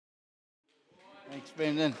Thanks,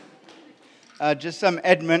 Brendan. Just some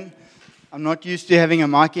admin. I'm not used to having a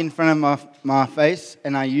mic in front of my face,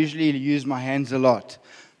 and I usually use my hands a lot.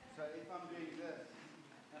 So if I'm doing this,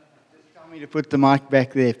 just tell me to put the mic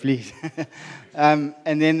back there, please. And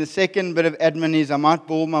then the second bit of admin is I might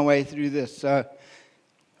ball my way through this. So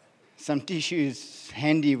some tissues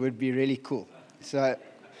handy would be really cool. So,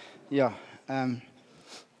 yeah.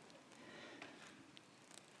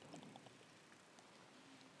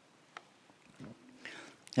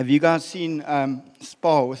 Have you guys seen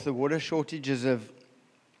Spa with the water shortages have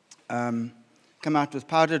come out with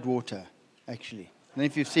powdered water, actually? I don't know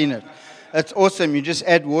if you've seen it. It's awesome. You just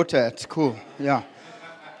add water. It's cool. Yeah.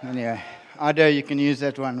 Anyway, Ida, you can use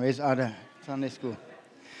that one. Where's Ida? Sunday school.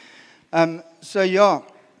 So, yeah.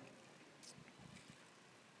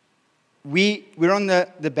 We're on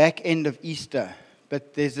the back end of Easter,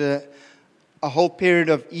 but there's a whole period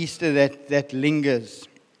of Easter that lingers.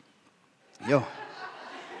 Yeah.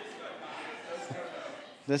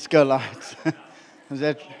 Let's go lights. Is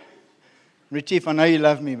that Retief? I know you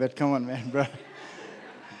love me, but come on, man, bro.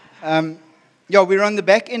 Yeah, we're on the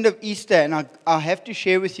back end of Easter, and I have to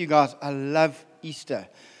share with you guys, I love Easter.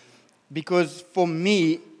 Because for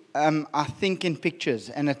me, I think in pictures,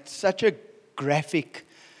 and it's such a graphic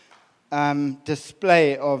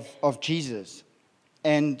display of Jesus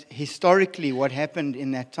and historically what happened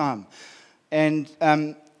in that time. And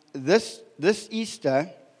this Easter,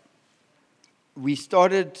 we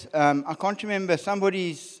started, I can't remember,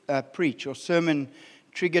 somebody's preach or sermon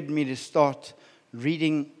triggered me to start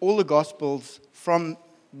reading all the Gospels from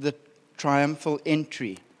the triumphal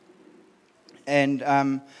entry. And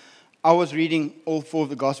I was reading all 4 of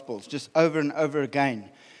the Gospels just over and over again.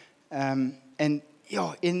 And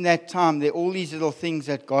yeah, in that time, there are all these little things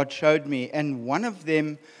that God showed me. And one of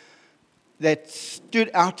them that stood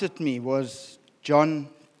out at me was John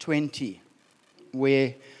 20,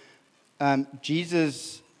 where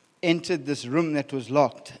Jesus entered this room that was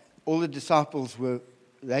locked. All the disciples were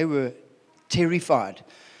terrified.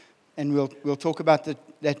 And we'll talk about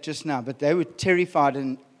that just now. But they were terrified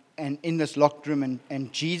and in this locked room.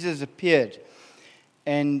 And Jesus appeared.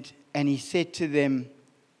 And he said to them,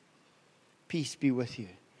 "Peace be with you."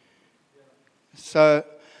 So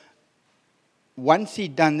once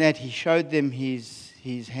he'd done that, he showed them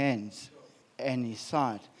his hands and his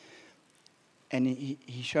side. And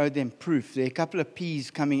he showed them proof. There are a couple of P's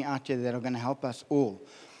coming out here that are going to help us all.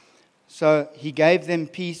 So he gave them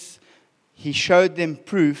peace. He showed them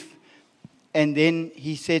proof. And then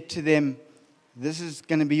he said to them, "This is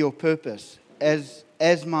going to be your purpose.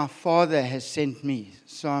 As my Father has sent me,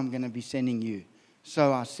 so I'm going to be sending you.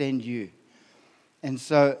 So I send you." And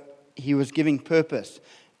so he was giving purpose.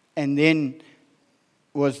 And then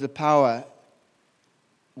was the power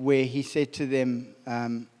where he said to them,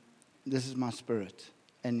 "This is my spirit."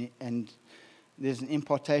 And there's an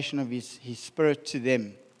impartation of his spirit to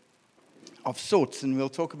them of sorts. And we'll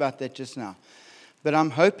talk about that just now. But I'm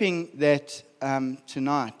hoping that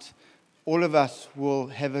tonight all of us will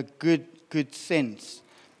have a good sense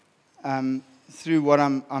through what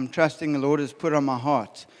I'm trusting the Lord has put on my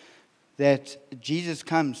heart, that Jesus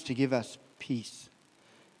comes to give us peace.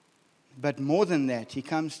 But more than that, he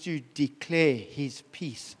comes to declare his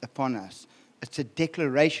peace upon us. It's a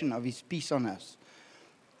declaration of his peace on us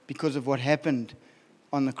because of what happened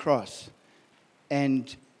on the cross.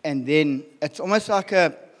 And then it's almost like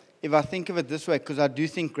if I think of it this way, because I do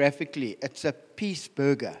think graphically, it's a peace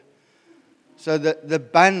burger. So the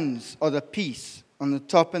buns are the peace on the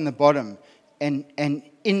top and the bottom, and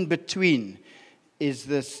in between is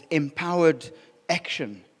this empowered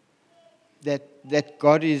action that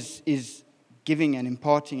God is giving and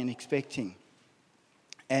imparting and expecting.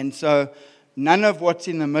 And so none of what's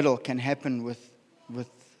in the middle can happen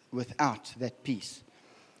without that peace.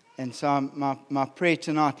 And so my prayer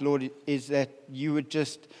tonight, Lord, is that you would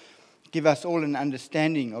just give us all an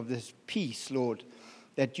understanding of this peace, Lord,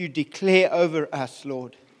 that you declare over us,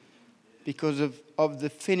 Lord, because of the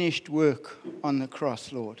finished work on the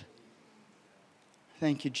cross, Lord.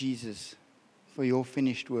 Thank you, Jesus, for your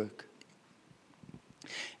finished work.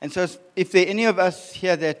 And so if there are any of us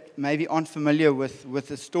here that maybe aren't familiar with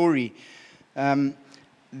the story, during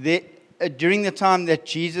the time that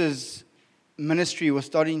Jesus' ministry was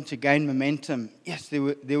starting to gain momentum, yes,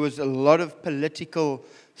 there was a lot of political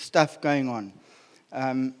stuff going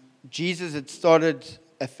on. Jesus had started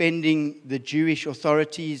offending the Jewish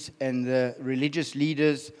authorities and the religious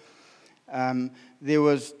leaders. There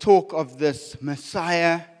was talk of this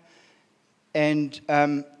Messiah, and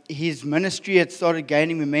his ministry had started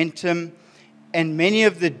gaining momentum, and many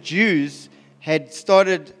of the Jews had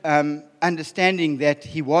started understanding that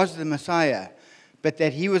he was the Messiah. but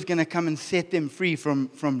that he was going to come and set them free from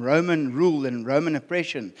Roman rule and Roman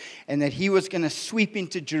oppression, and that he was going to sweep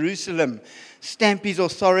into Jerusalem, stamp his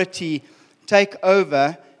authority, take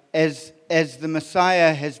over as the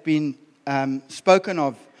Messiah has been spoken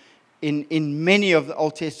of in many of the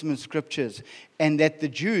Old Testament scriptures, and that the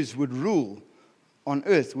Jews would rule on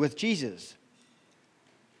earth with Jesus.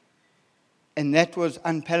 And that was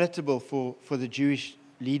unpalatable for the Jewish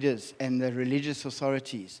leaders and the religious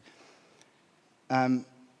authorities. And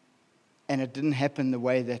it didn't happen the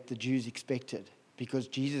way that the Jews expected, because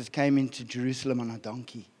Jesus came into Jerusalem on a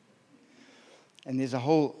donkey. And there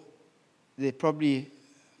are probably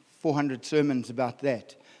 400 sermons about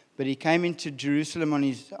that. But he came into Jerusalem on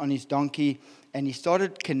his donkey, and he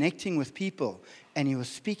started connecting with people, and he was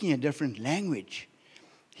speaking a different language.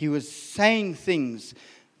 He was saying things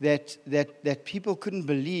that people couldn't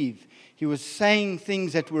believe. He was saying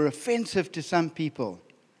things that were offensive to some people.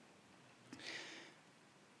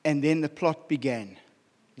 And then the plot began.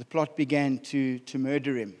 The plot began to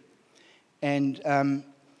murder him. And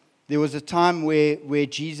there was a time where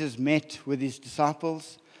Jesus met with his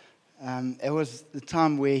disciples. It was the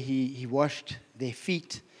time where he washed their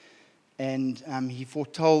feet, and he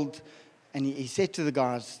foretold, and he said to the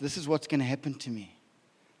guys, "This is what's going to happen to me.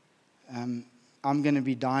 I'm going to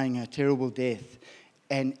be dying a terrible death."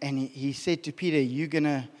 And he said to Peter, "You're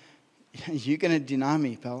gonna deny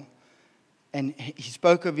me, pal." And he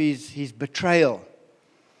spoke of his betrayal.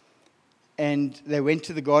 And they went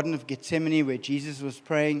to the Garden of Gethsemane where Jesus was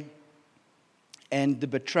praying, and the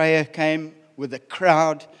betrayer came with a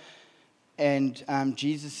crowd. And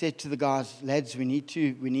Jesus said to the guys, "Lads, we need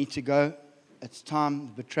to go. It's time.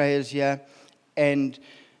 The betrayer's here." And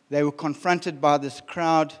they were confronted by this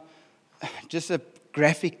crowd. Just a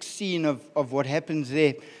graphic scene of what happens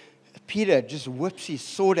there. Peter just whips his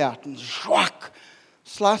sword out and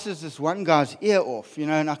slices this one guy's ear off.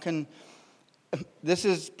 And this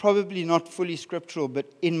is probably not fully scriptural,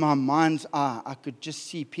 but in my mind's eye, I could just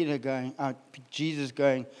see Jesus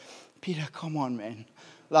going, "Peter, come on, man."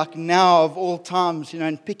 Like now of all times,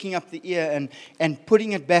 and picking up the ear and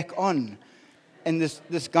putting it back on. And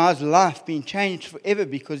this guy's life being changed forever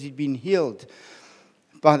because he'd been healed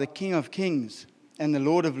by the King of Kings and the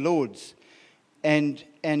Lord of Lords. And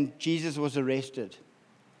Jesus was arrested.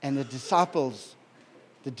 And the disciples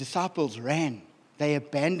ran. They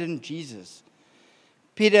abandoned Jesus.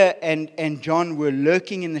 Peter and John were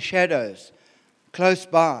lurking in the shadows, close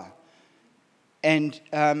by. And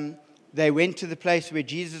they went to the place where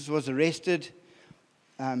Jesus was arrested.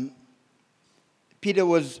 Peter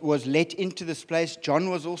was let into this place.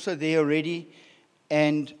 John was also there already.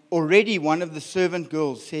 And already one of the servant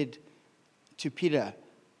girls said to Peter,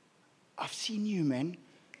 "I've seen you, man.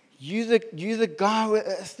 You the guy who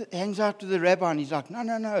hangs out with the rabbi." And he's like,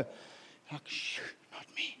 No. Like, "Shh,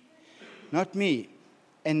 not me.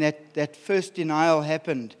 And that first denial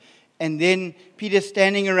happened. And then Peter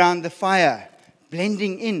standing around the fire,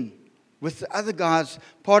 blending in with the other guys,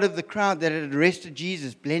 part of the crowd that had arrested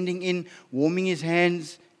Jesus, blending in, warming his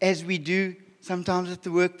hands, as we do sometimes at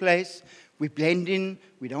the workplace. We blend in.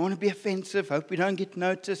 We don't want to be offensive. Hope we don't get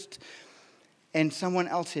noticed. And someone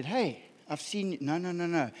else said, "Hey, I've seen you."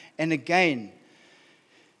 No. And again.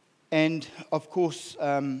 And of course,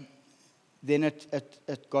 then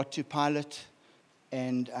it got to Pilate.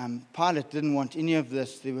 And Pilate didn't want any of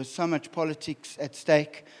this. There was so much politics at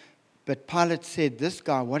stake. But Pilate said, "This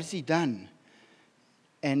guy, what has he done?"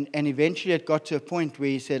 And eventually it got to a point where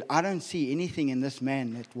he said, "I don't see anything in this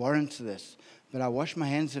man that warrants this, but I wash my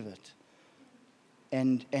hands of it."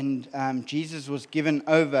 And Jesus was given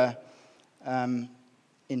over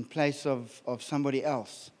in place of somebody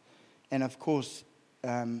else. And of course,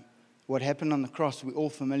 what happened on the cross, we're all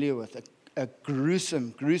familiar with, a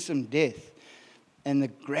gruesome, gruesome death. And the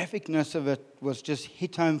graphicness of it was just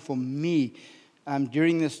hit home for me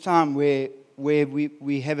during this time where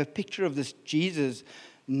we have a picture of this Jesus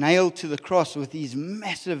nailed to the cross with these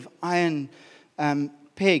massive iron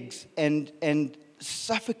pegs and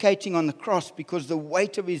suffocating on the cross because the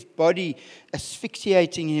weight of his body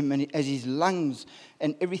asphyxiating him, and as his lungs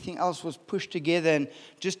and everything else was pushed together. And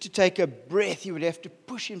just to take a breath, he would have to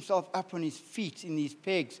push himself up on his feet in these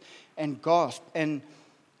pegs and gasp. And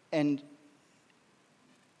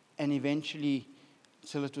eventually,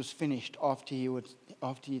 till it was finished, after he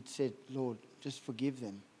had said, "Lord, just forgive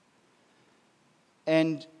them."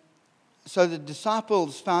 And so the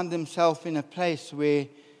disciples found themselves in a place where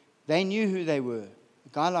they knew who they were. A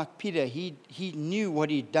guy like Peter, he knew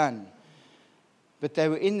what he'd done. But they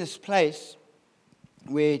were in this place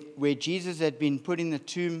where Jesus had been put in the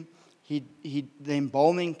tomb. The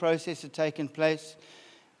embalming process had taken place.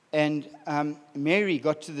 And Mary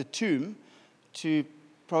got to the tomb to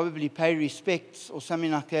probably pay respects or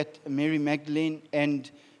something like that, Mary Magdalene, and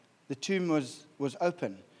the tomb was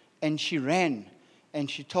open. And she ran, and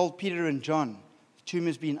she told Peter and John, the tomb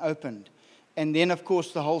has been opened. And then, of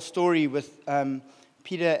course, the whole story with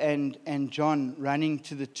Peter and John running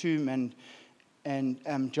to the tomb,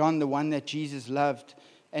 and John, the one that Jesus loved.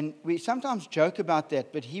 And we sometimes joke about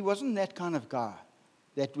that, but he wasn't that kind of guy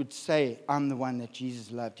that would say, I'm the one that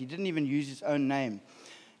Jesus loved. He didn't even use his own name.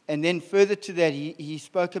 And then further to that, he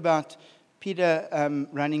spoke about Peter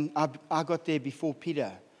running. I got there before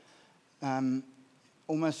Peter.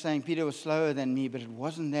 Almost saying Peter was slower than me, but it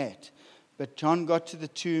wasn't that. But John got to the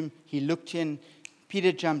tomb. He looked in.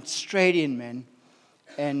 Peter jumped straight in, man.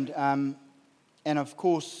 And of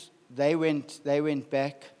course, they went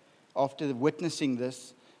back after witnessing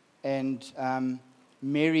this. And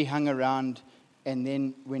Mary hung around. And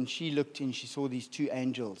then when she looked in, she saw these two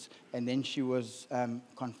angels. And then she was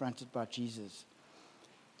confronted by Jesus.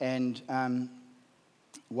 And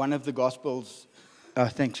one of the Gospels,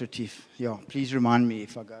 thanks, Retief. Yeah, please remind me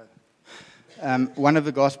if I go. One of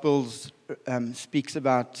the Gospels speaks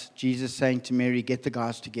about Jesus saying to Mary, get the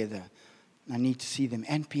guys together. I need to see them.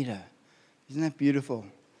 And Peter. Isn't that beautiful?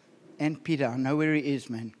 And Peter, I know where he is,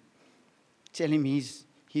 man. Tell him he's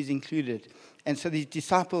included. And so these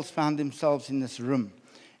disciples found themselves in this room,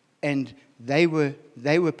 and they were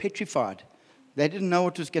petrified. They didn't know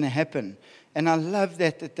what was going to happen. And I love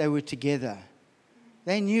that they were together.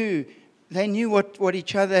 They knew what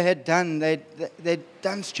each other had done. They'd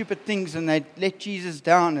done stupid things, and they'd let Jesus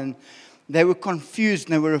down, and they were confused,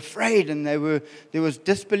 and they were afraid, and there was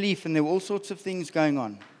disbelief, and there were all sorts of things going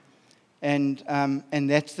on. And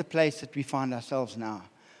that's the place that we find ourselves now,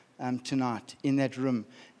 tonight, in that room.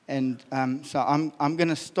 And so I'm going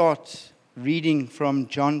to start reading from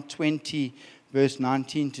John 20, verse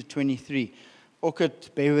 19 to 23. Orchid,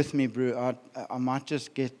 bear with me, bro. I might just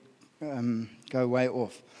go way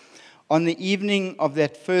off. On the evening of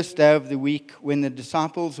that first day of the week, when the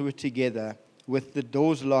disciples were together, with the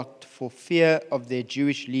doors locked for fear of their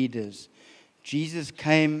Jewish leaders, Jesus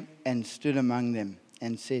came and stood among them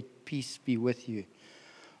and said, "Peace be with you."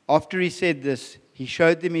 After he said this, he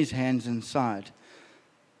showed them his hands and side.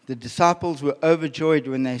 The disciples were overjoyed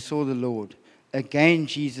when they saw the Lord. Again,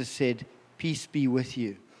 Jesus said, "Peace be with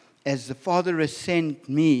you. As the Father has sent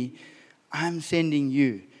me, I am sending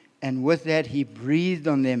you." And with that, he breathed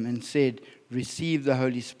on them and said, "Receive the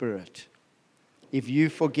Holy Spirit. If you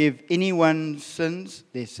forgive anyone's sins,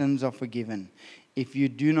 their sins are forgiven. If you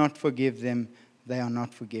do not forgive them, they are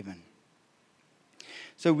not forgiven."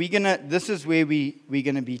 So this is where we're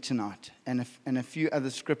gonna be tonight, and a few other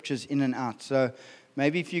scriptures in and out. So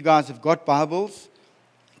maybe if you guys have got Bibles,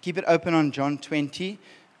 keep it open on John 20,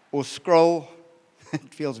 or scroll.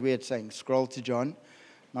 It feels weird saying scroll to John,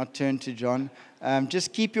 not turn to John.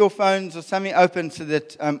 Just keep your phones or something open so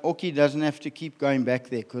that Oki doesn't have to keep going back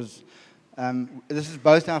there, because this is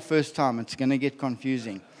both our first time. It's going to get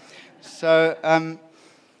confusing. So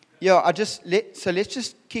let's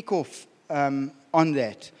just kick off on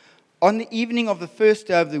that. On the evening of the first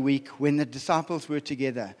day of the week, when the disciples were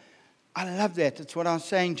together. I love that. It's what I was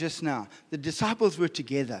saying just now. The disciples were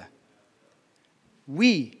together.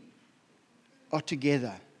 We are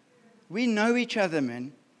together. We know each other,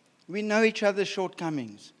 man. We know each other's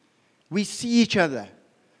shortcomings. We see each other.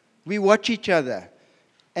 We watch each other.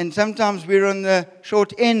 And sometimes we're on the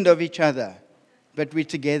short end of each other. But we're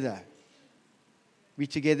together. We're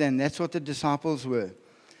together, and that's what the disciples were.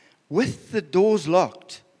 With the doors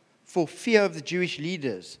locked for fear of the Jewish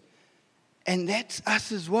leaders. And that's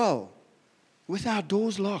us as well. With our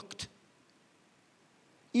doors locked.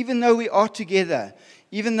 Even though we are together,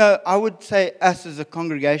 even though I would say us as a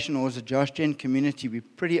congregation or as a Josh Gen community, we're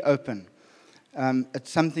pretty open. It's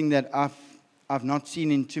something that I've not seen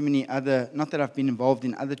in too many other, not that I've been involved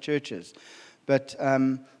in other churches, but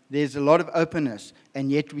there's a lot of openness, and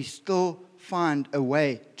yet we still find a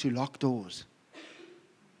way to lock doors.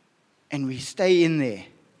 And we stay in there.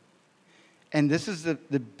 And this is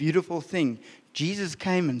the beautiful thing. Jesus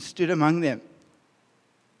came and stood among them.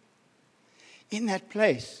 In that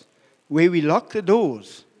place where we lock the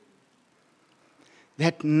doors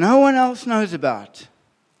that no one else knows about.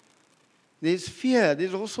 There's fear.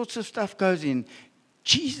 There's all sorts of stuff goes in.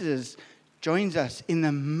 Jesus joins us in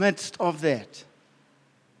the midst of that.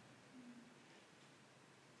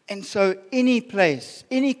 And so any place,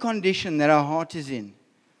 any condition that our heart is in,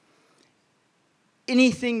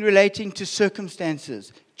 anything relating to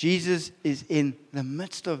circumstances, Jesus is in the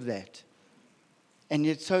midst of that. And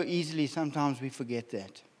yet so easily sometimes we forget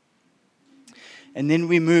that. And then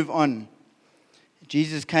we move on.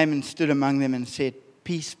 Jesus came and stood among them and said,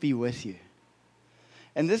 "Peace be with you."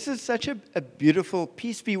 And this is such a beautiful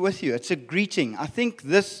peace be with you. It's a greeting. I think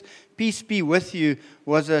this peace be with you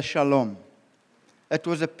was a shalom. It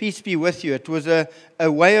was a peace be with you. It was a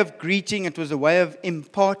way of greeting. It was a way of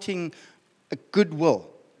imparting a goodwill.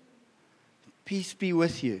 Peace be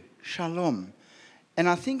with you. Shalom. And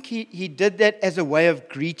I think he did that as a way of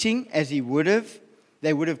greeting, as he would have.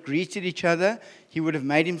 They would have greeted each other. He would have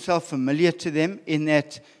made himself familiar to them in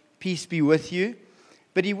that peace be with you.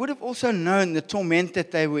 But he would have also known the torment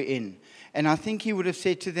that they were in. And I think he would have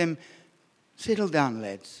said to them, "Settle down,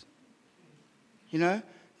 lads. You know,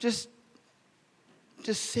 just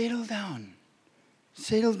settle down.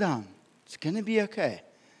 Settle down. It's going to be okay.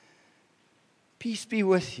 Peace be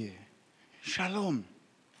with you. Shalom."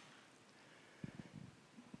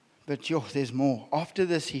 But there's more. After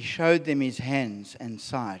this, he showed them his hands and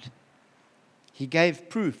side. He gave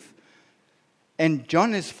proof. And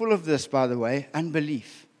John is full of this, by the way,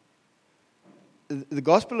 unbelief. The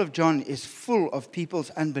Gospel of John is full of people's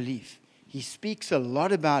unbelief. He speaks a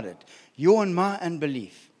lot about it. Your and my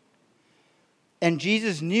unbelief. And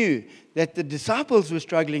Jesus knew that the disciples were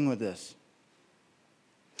struggling with this.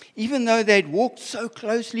 Even though they'd walked so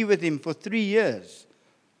closely with him for 3 years,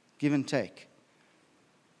 give and take.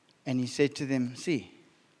 And he said to them, see.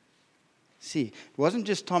 It wasn't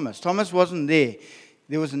just Thomas. Thomas wasn't there.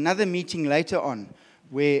 There was another meeting later on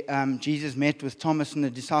where Jesus met with Thomas and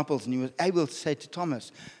the disciples, and he was able to say to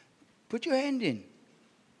Thomas, "Put your hand in."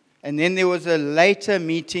 And then there was a later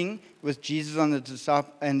meeting with Jesus and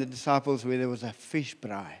the disciples where there was a fish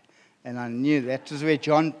braai. And I knew that was where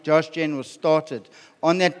Josh Jen was started,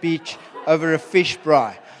 on that beach over a fish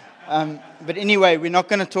braai. But anyway, we're not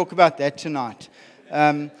going to talk about that tonight.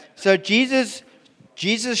 So Jesus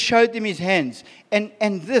showed them his hands.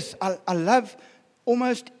 And this, I love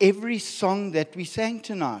almost every song that we sang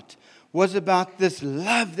tonight was about this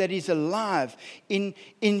love that is alive.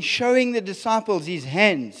 In showing the disciples his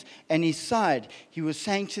hands and his side, he was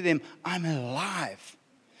saying to them, "I'm alive.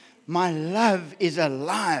 My love is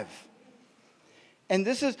alive." And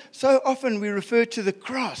this is, so often we refer to the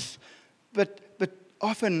cross, but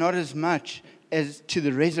often not as much as to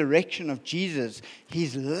the resurrection of Jesus.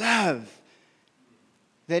 His love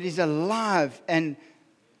that is alive, and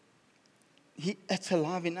it's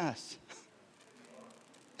alive in us.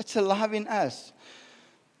 It's alive in us.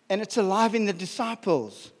 And it's alive in the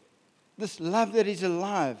disciples. This love that is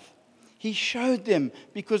alive. He showed them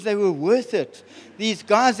because they were worth it. These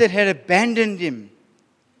guys that had abandoned him.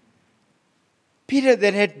 Peter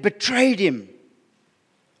that had betrayed him.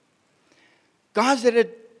 Guys that had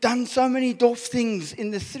done so many daft things in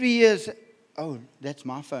the 3 years. Oh, that's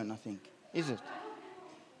my phone, I think. Is it?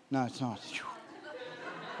 No, it's not.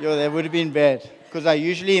 That would have been bad. Because I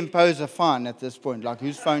usually impose a fine at this point. Like,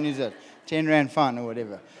 whose phone is it? 10 rand fine or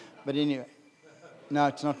whatever. But anyway. No,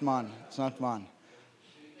 it's not mine. It's not mine.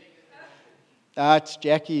 It's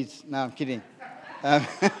Jackie's. No, I'm kidding.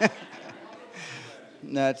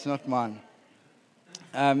 No, it's not mine.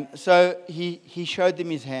 So he showed them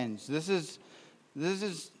his hands. This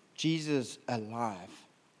is Jesus alive.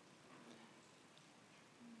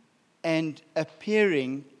 And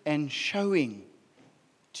appearing and showing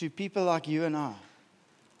to people like you and I,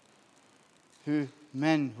 who,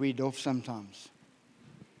 man, we doff sometimes.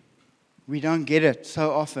 We don't get it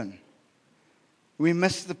so often. We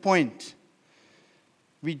miss the point.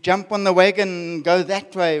 We jump on the wagon and go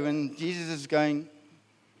that way when Jesus is going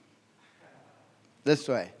this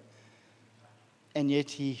way. And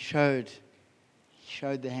yet he showed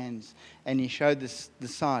the hands and he showed the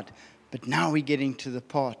side. But now we're getting to the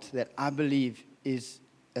part that I believe it's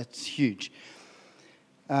huge.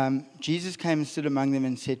 Jesus came and stood among them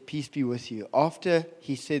and said, "Peace be with you." After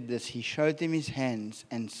he said this, he showed them his hands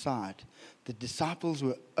and side. The disciples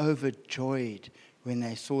were overjoyed when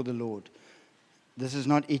they saw the Lord. This is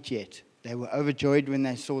not it yet. They were overjoyed when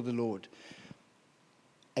they saw the Lord.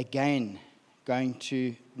 Again, going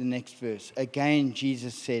to the next verse. Again,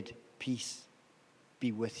 Jesus said, "Peace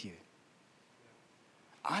be with you."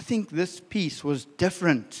 I think this peace was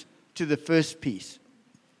different to the first peace.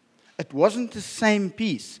 It wasn't the same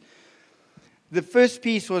peace. The first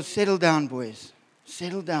peace was, "Settle down, boys.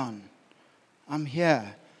 Settle down. I'm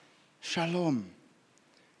here. Shalom."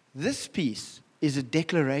 This peace is a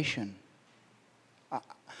declaration.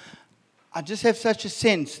 I just have such a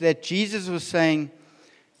sense that Jesus was saying,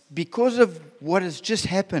 because of what has just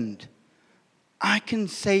happened, I can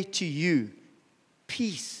say to you,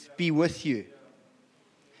 peace be with you.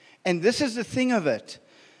 And this is the thing of it.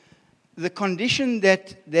 The condition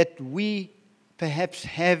that we perhaps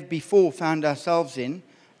have before found ourselves in,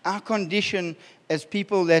 our condition as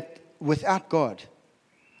people that, without God,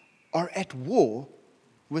 are at war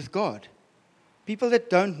with God. People that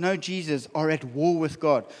don't know Jesus are at war with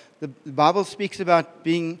God. The Bible speaks about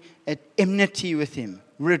being at enmity with Him.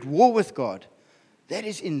 We're at war with God. That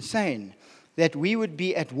is insane, that we would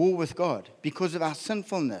be at war with God because of our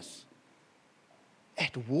sinfulness.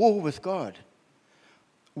 At war with God.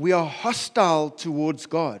 We are hostile towards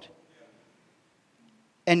God.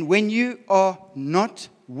 And when you are not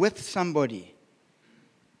with somebody,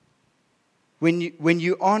 when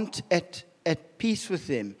you aren't at peace with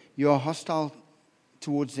them, you are hostile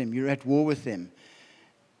towards them. You're at war with them.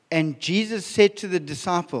 And Jesus said to the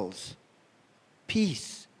disciples,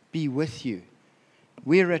 peace be with you.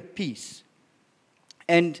 We're at peace.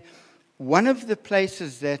 And one of the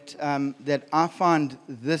places that I find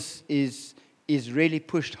this is really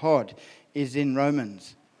pushed hard is in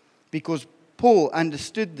Romans. Because Paul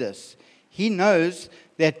understood this. He knows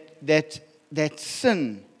that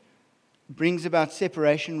sin brings about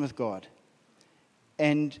separation with God.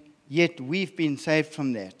 And yet we've been saved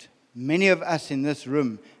from that. Many of us in this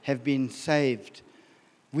room have been saved.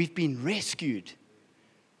 We've been rescued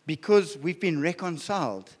because we've been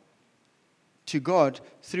reconciled to God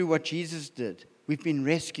through what Jesus did. We've been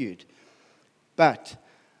rescued. But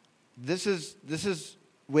this is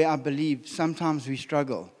where I believe sometimes we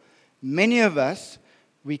struggle. Many of us,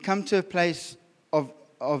 we come to a place of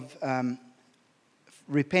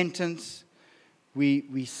repentance.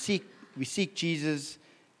 We seek Jesus,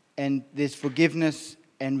 and there's forgiveness,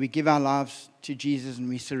 and we give our lives to Jesus and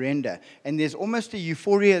we surrender. And there's almost a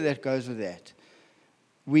euphoria that goes with that.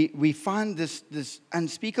 We find this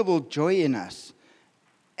unspeakable joy in us,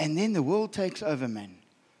 and then the world takes over, man.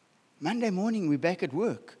 Monday morning, we're back at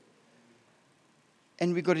work.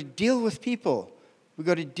 And we've got to deal with people. We've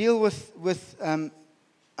got to deal with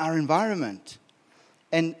our environment.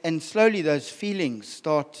 And slowly those feelings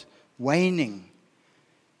start waning.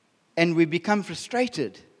 And we become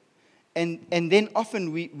frustrated. And then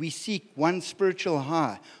often we seek one spiritual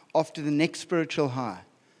high after the next spiritual high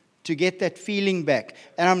to get that feeling back.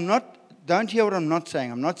 And don't hear what I'm not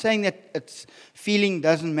saying. I'm not saying that feeling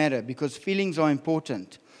doesn't matter, because feelings are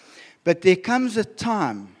important. But there comes a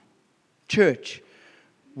time, church,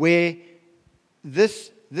 where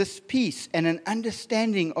this peace and an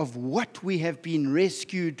understanding of what we have been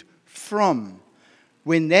rescued from,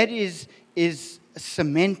 when that is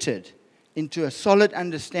cemented into a solid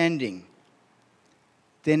understanding,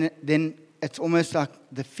 then it's almost like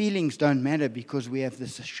the feelings don't matter, because we have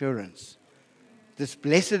this assurance, this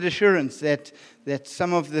blessed assurance that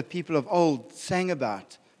some of the people of old sang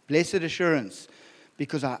about. Blessed assurance,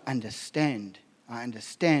 because I understand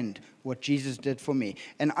what Jesus did for me.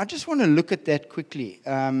 And I just want to look at that quickly.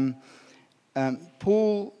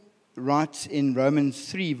 Paul writes in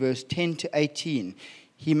Romans 3, verse 10 to 18.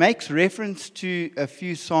 He makes reference to a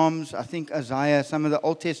few Psalms, I think Isaiah, some of the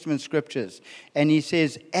Old Testament scriptures. And he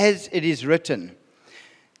says, as it is written.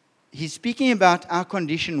 He's speaking about our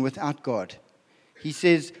condition without God. He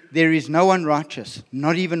says, there is no one righteous,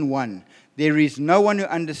 not even one. There is no one who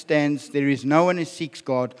understands. There is no one who seeks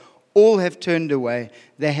God. All have turned away.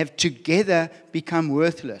 They have together become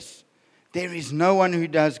worthless. There is no one who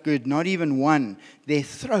does good, not even one. Their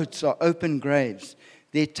throats are open graves.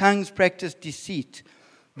 Their tongues practice deceit.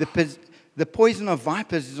 The poison of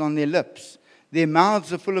vipers is on their lips. Their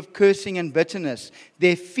mouths are full of cursing and bitterness.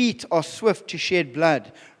 Their feet are swift to shed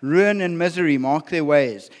blood. Ruin and misery mark their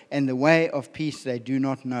ways, and the way of peace they do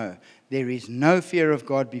not know. There is no fear of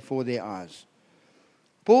God before their eyes.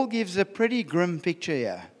 Paul gives a pretty grim picture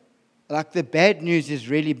here. Like, the bad news is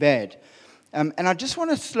really bad. And I just want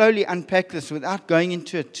to slowly unpack this without going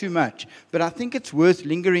into it too much. But I think it's worth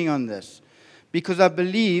lingering on this, because I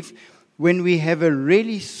believe when we have a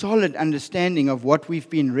really solid understanding of what we've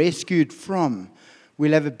been rescued from,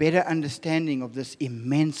 we'll have a better understanding of this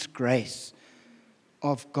immense grace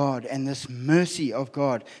of God and this mercy of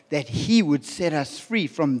God, that He would set us free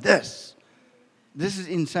from this. This is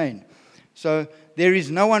insane. So there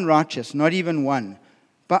is no one righteous, not even one.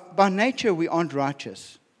 But by nature, we aren't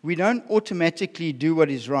righteous. We don't automatically do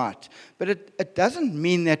what is right. But it doesn't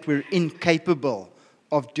mean that we're incapable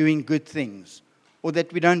of doing good things, or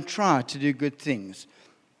that we don't try to do good things.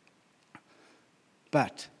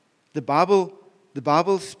 But the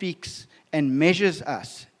Bible speaks and measures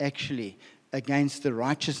us, actually, against the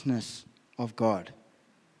righteousness of God.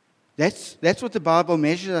 That's what the Bible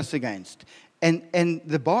measures us against. And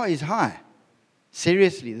the bar is high.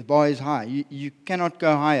 Seriously, the bar is high. You cannot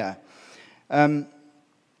go higher.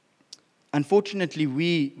 Unfortunately,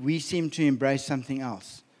 we seem to embrace something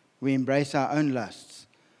else. We embrace our own lusts,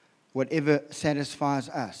 whatever satisfies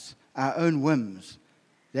us. our own whims.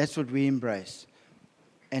 That's what we embrace,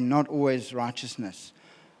 and not always righteousness.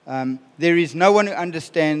 There is no one who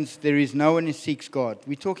understands. There is no one who seeks God.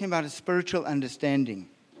 We're talking about a spiritual understanding.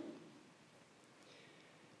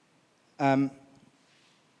 And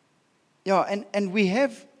we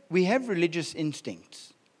have religious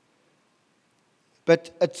instincts,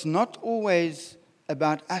 but it's not always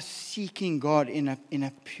about us seeking God in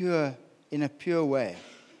a pure way.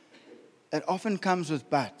 It often comes with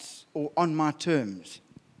buts or on my terms.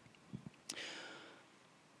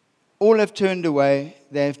 All have turned away.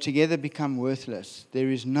 They have together become worthless. There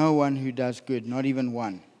is no one who does good, not even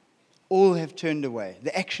one. All have turned away.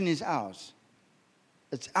 The action is ours.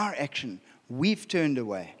 It's our action. We've turned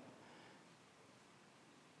away.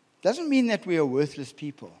 Doesn't mean that we are worthless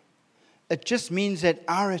people. It just means that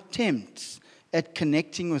our attempts at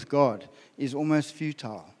connecting with God is almost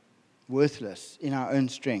futile, worthless in our own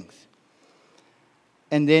strength.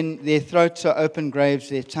 And then their throats are open graves,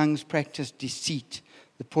 their tongues practice deceit.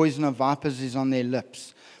 The poison of vipers is on their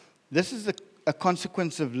lips. This is a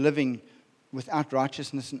consequence of living without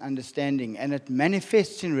righteousness and understanding, and it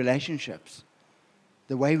manifests in relationships.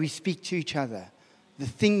 The way we speak to each other, the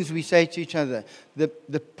things we say to each other.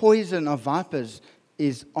 The poison of vipers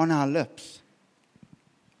is on our lips.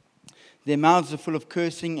 Their mouths are full of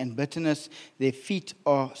cursing and bitterness. Their feet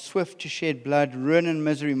are swift to shed blood. Ruin and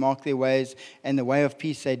misery mark their ways, and the way of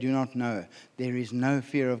peace they do not know. There is no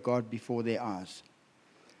fear of God before their eyes.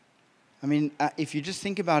 I mean, if you just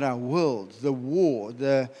think about our world, the war,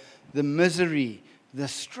 the misery, the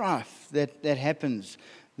strife that happens,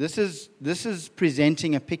 this is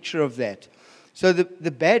presenting a picture of that. So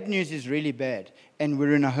the bad news is really bad, and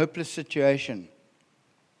we're in a hopeless situation.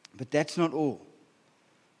 But that's not all.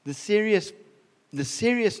 The seriousness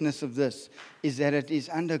of this is that it is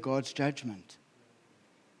under God's judgment.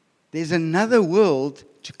 There's another world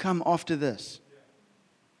to come after this.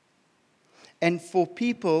 And for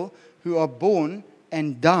people who are born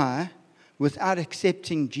and die without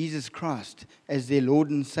accepting Jesus Christ as their Lord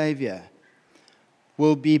and Savior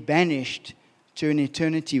will be banished to an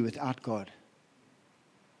eternity without God,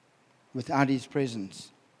 without His presence.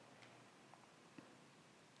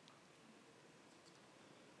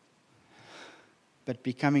 But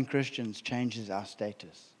becoming Christians changes our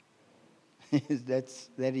status. That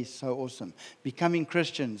is so awesome. Becoming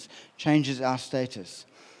Christians changes our status.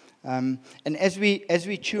 And as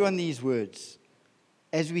we chew on these words,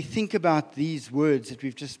 as we think about these words that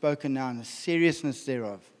we've just spoken now and the seriousness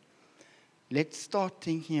thereof, let's start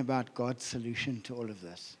thinking about God's solution to all of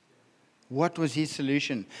this. What was His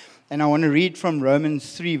solution? And I want to read from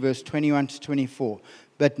Romans 3, verse 21 to 24.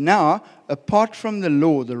 But now, apart from the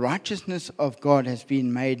law, the righteousness of God has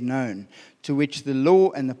been made known, to which the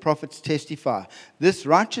law and the prophets testify. This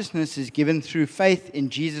righteousness is given through faith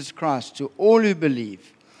in Jesus Christ to all who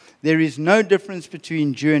believe. There is no difference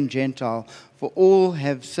between Jew and Gentile, for all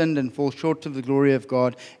have sinned and fall short of the glory of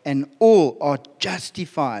God, and all are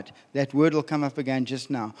justified. That word will come up again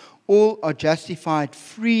just now. All are justified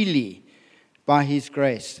freely by His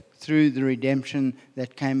grace through the redemption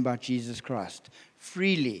that came by Jesus Christ.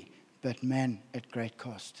 Freely, but man, at great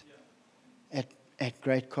cost. At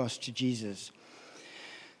great cost to Jesus.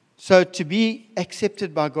 So to be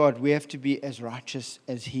accepted by God, we have to be as righteous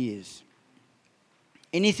as He is.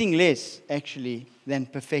 Anything less, actually, than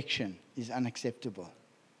perfection is unacceptable.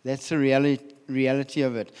 That's the reality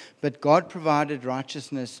of it. But God provided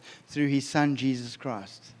righteousness through His Son, Jesus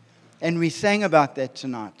Christ. And we sang about that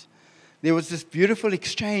tonight. There was this beautiful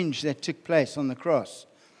exchange that took place on the cross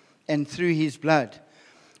and through His blood,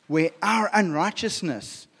 where our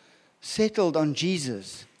unrighteousness settled on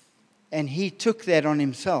Jesus, and He took that on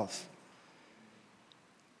Himself.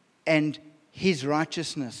 And His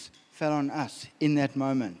righteousness fell on us in that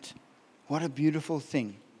moment. What a beautiful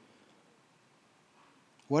thing.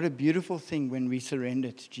 What a beautiful thing when we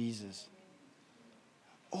surrender to Jesus.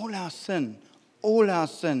 All our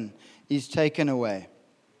sin is taken away.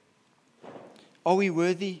 Are we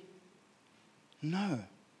worthy? No.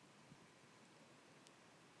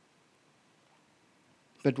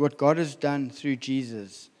 But what God has done through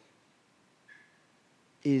Jesus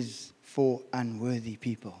is for unworthy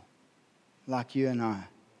people like you and I.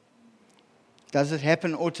 Does it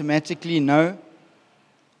happen automatically? No.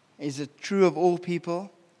 Is it true of all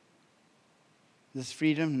people? This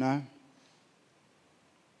freedom? No.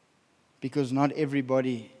 Because not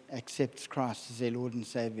everybody accepts Christ as their Lord and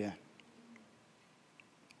Savior.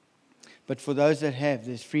 But for those that have,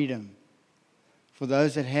 there's freedom. For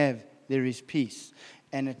those that have, there is peace.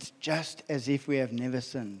 And it's just as if we have never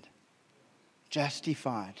sinned.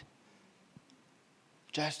 Justified.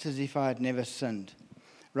 Just as if I had never sinned.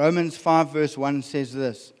 Romans 5 verse 1 says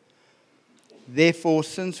this: Therefore,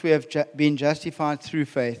 since we have been justified through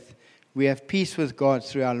faith, we have peace with God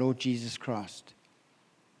through our Lord Jesus Christ.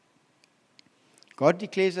 God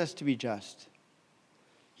declares us to be just.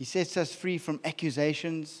 He sets us free from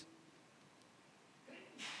accusations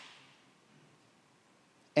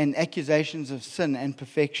and accusations of sin and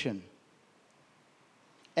perfection.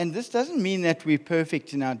 And this doesn't mean that we're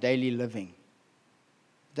perfect in our daily living.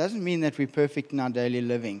 It doesn't mean that we're perfect in our daily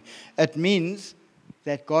living. It means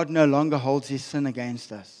that God no longer holds His sin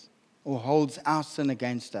against us or holds our sin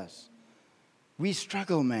against us. We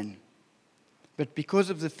struggle, man. But because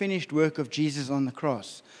of the finished work of Jesus on the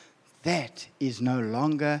cross, that is no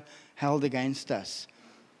longer held against us.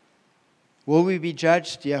 Will we be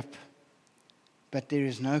judged? Yep. But there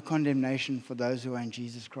is no condemnation for those who are in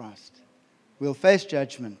Jesus Christ. We'll face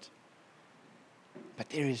judgment, but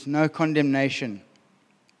there is no condemnation.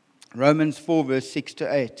 Romans 4 verse 6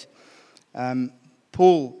 to 8.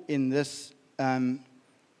 Paul in this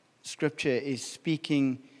scripture is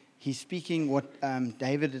speaking, he's speaking what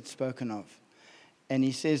David had spoken of. And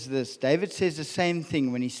he says this: David says the same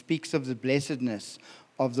thing when he speaks of the blessedness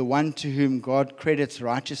of the one to whom God credits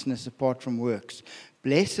righteousness apart from works.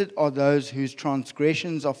 Blessed are those whose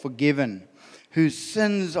transgressions are forgiven, whose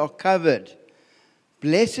sins are covered.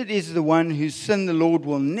 Blessed is the one whose sin the Lord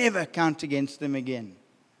will never count against them again.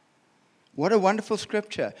 What a wonderful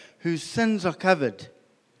scripture. Whose sins are covered.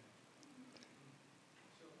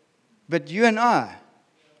 But you and I,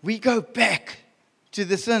 we go back to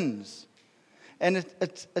the sins. And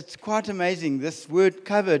it's quite amazing. This word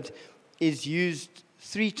covered is used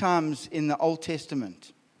 3 times in the Old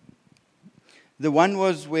Testament. The one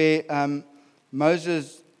was where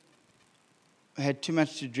Moses had too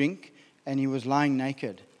much to drink and he was lying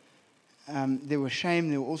naked. There was shame,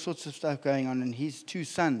 there were all sorts of stuff going on, and his 2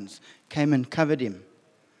 sons came and covered him.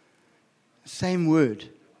 Same word.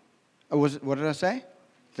 Oh, what did I say?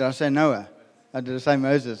 Did I say Noah? Did I say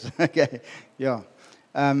Moses? Okay, yeah.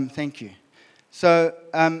 Thank you. So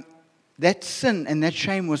that sin and that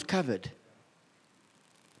shame was covered.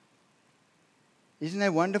 Isn't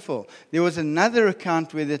that wonderful? There was another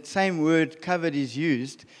account where that same word covered is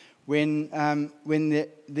used when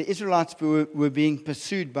the Israelites were being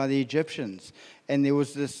pursued by the Egyptians. And there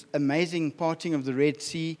was this amazing parting of the Red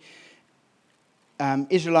Sea.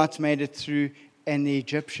 Israelites made it through, and the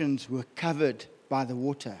Egyptians were covered by the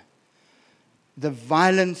water. The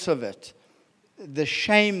violence of it, the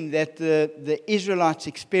shame that the Israelites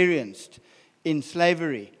experienced in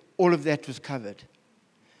slavery, all of that was covered.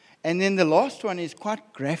 And then the last one is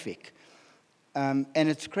quite graphic. And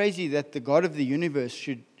it's crazy that the God of the universe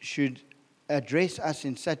should address us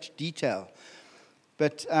in such detail.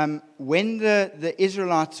 But when the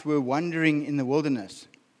Israelites were wandering in the wilderness,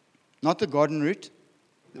 not the garden route,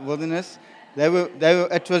 the wilderness,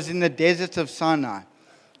 it was in the desert of Sinai.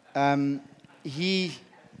 Now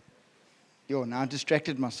I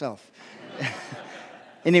distracted myself.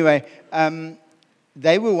 Anyway,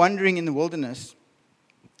 they were wandering in the wilderness,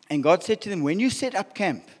 and God said to them, when you set up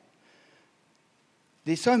camp,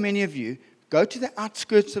 there's so many of you, go to the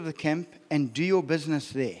outskirts of the camp and do your business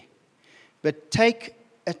there. But take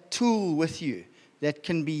a tool with you that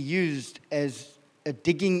can be used as a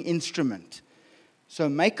digging instrument. So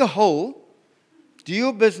make a hole, do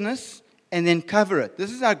your business, and then cover it.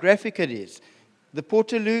 This is how graphic it is. The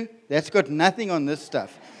Portaloo, that's got nothing on this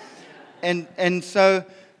stuff. And so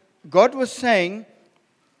God was saying,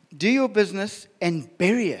 do your business and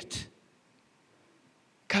bury it.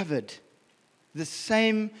 Covered. The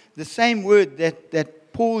same word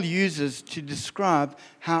that Paul uses to describe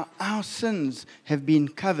how our sins have been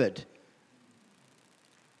covered.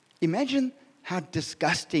 Imagine how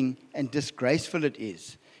disgusting and disgraceful it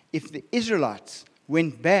is if the Israelites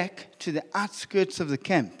went back to the outskirts of the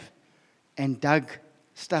camp and dug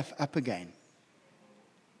stuff up again.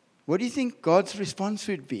 What do you think God's response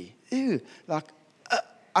would be? Ew,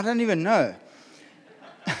 I don't even know.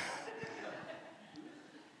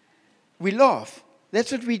 We laugh.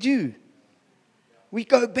 That's what we do. We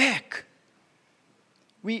go back.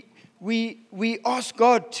 We ask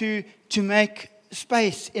God to make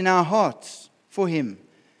space in our hearts for Him.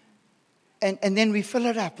 And then we fill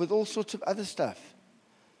it up with all sorts of other stuff.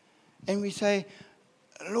 And we say,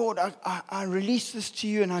 Lord, I release this to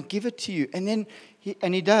you and I give it to you. And then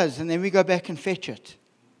He does. And then we go back and fetch it.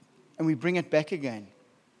 And we bring it back again.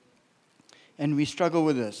 And we struggle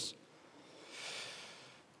with this.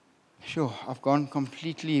 Sure, I've gone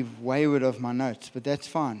completely wayward of my notes, but that's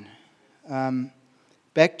fine.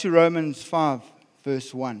 Back to Romans 5,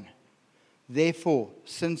 verse 1. Therefore,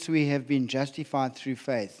 since we have been justified through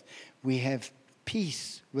faith, we have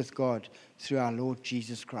peace with God through our Lord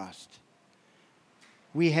Jesus Christ.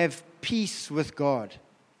 We have peace with God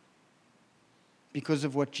because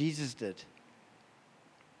of what Jesus did.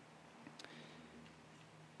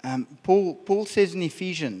 Paul says in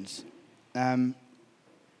Ephesians,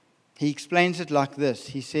 he explains it like this.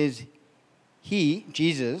 He says, He,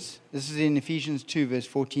 Jesus, this is in Ephesians 2, verse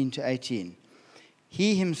 14 to 18.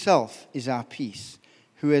 He himself is our peace,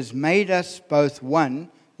 who has made us both one,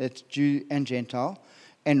 that's Jew and Gentile,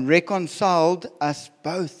 and reconciled us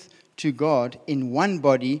both to God in one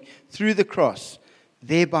body through the cross,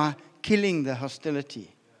 thereby killing the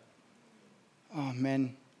hostility. Oh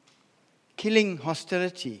man, killing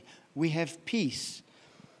hostility. We have peace.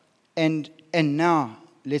 And now,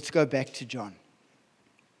 let's go back to John.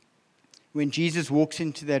 When Jesus walks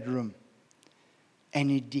into that room and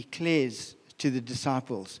he declares to the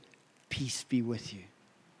disciples, peace be with you.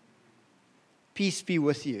 Peace be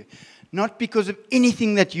with you. Not because of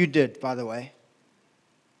anything that you did, by the way,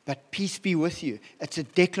 but peace be with you. It's a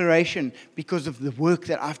declaration because of the work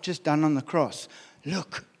that I've just done on the cross.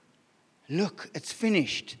 Look, it's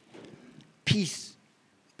finished. Peace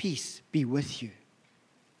be with you.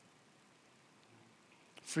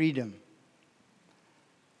 Freedom.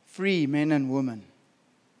 Free men and women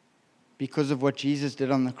because of what Jesus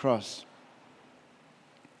did on the cross.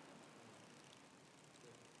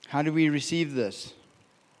 How do we receive this?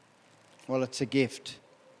 Well, it's a gift.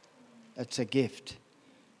 It's a gift.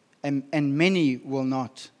 And many will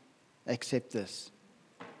not accept this.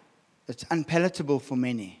 It's unpalatable for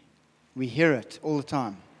many. We hear it all the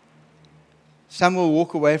time. Some will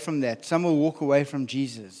walk away from that. Some will walk away from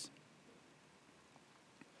Jesus.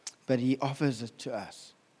 But he offers it to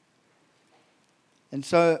us. And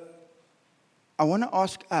so, I want to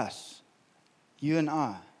ask us, you and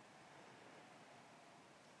I,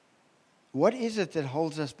 what is it that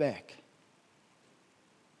holds us back?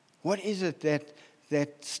 What is it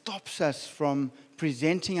that stops us from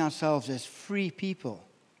presenting ourselves as free people?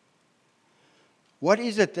 What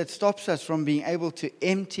is it that stops us from being able to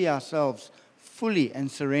empty ourselves fully and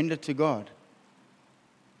surrender to God?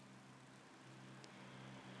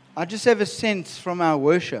 I just have a sense from our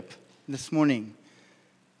worship this morning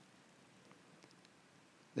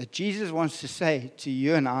that Jesus wants to say to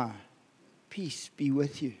you and I, peace be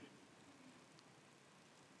with you.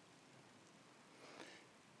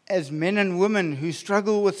 As men and women who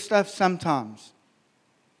struggle with stuff sometimes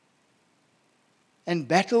and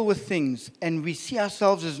battle with things, and we see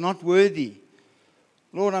ourselves as not worthy.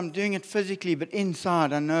 Lord, I'm doing it physically, but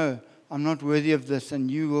inside I know I'm not worthy of this, and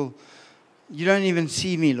you don't even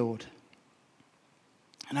see me, Lord.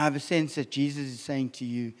 And I have a sense that Jesus is saying to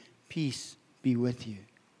you, peace be with you.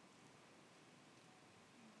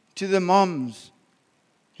 To the moms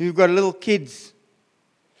who've got little kids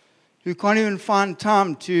who can't even find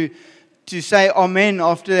time to say amen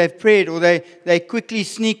after they've prayed, or they're quickly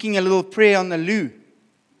sneaking a little prayer on the loo,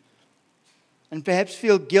 and perhaps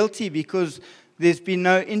feel guilty because there's been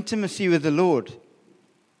no intimacy with the Lord.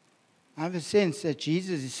 I have a sense that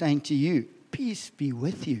Jesus is saying to you, peace be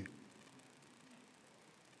with you.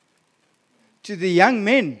 To the young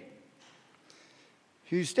men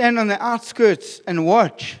who stand on the outskirts and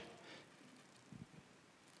watch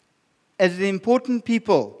as the important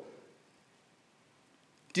people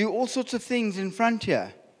do all sorts of things in front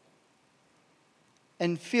here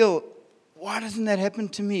and feel, why doesn't that happen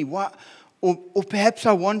to me? Why? Or perhaps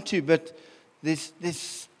I want to, but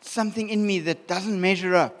there's something in me that doesn't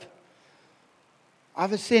measure up. I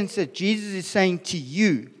have a sense that Jesus is saying to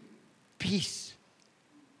you, peace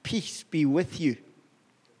be with you.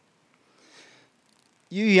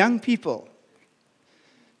 You young people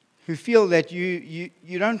who feel that you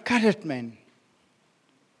don't cut it, man.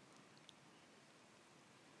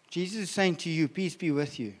 Jesus is saying to you, peace be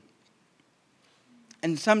with you.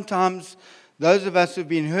 And sometimes those of us who've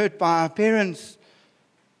been hurt by our parents'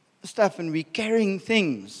 stuff, and we're carrying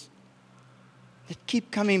things that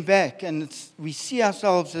keep coming back, and we see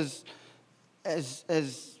ourselves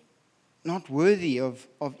as not worthy of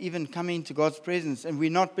even coming into God's presence, and we're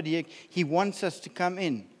not, but He wants us to come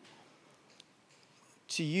in.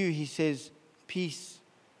 To you, He says, peace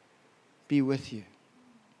be with you.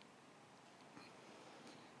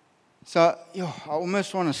 So, I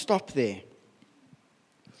almost want to stop there.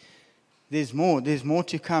 There's more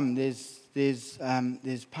to come. There's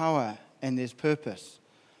power and there's purpose.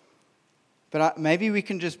 But maybe we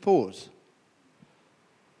can just pause.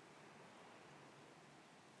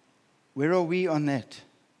 Where are we on that?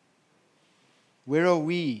 Where are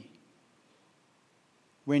we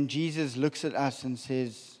when Jesus looks at us and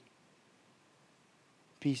says,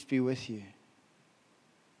 peace be with you?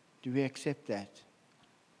 Do we accept that?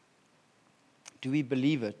 Do we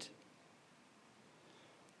believe it?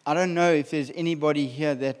 I don't know if there's anybody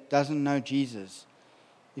here that doesn't know Jesus.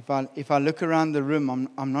 If I look around the room,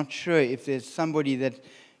 I'm not sure if there's somebody that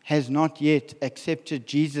has not yet accepted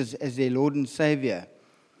Jesus as their Lord and Savior.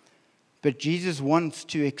 But Jesus wants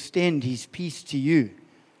to extend His peace to you.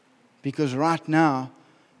 Because right now,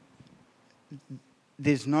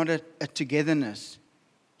 there's not a togetherness.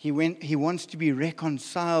 He wants to be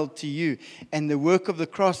reconciled to you. And the work of the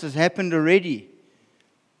cross has happened already.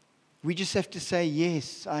 We just have to say,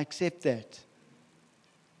 yes, I accept that.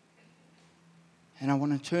 And I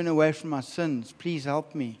want to turn away from my sins. Please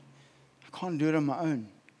help me. I can't do it on my own.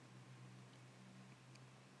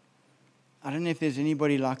 I don't know if there's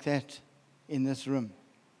anybody like that in this room.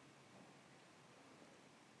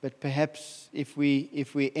 But perhaps if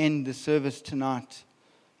we end the service tonight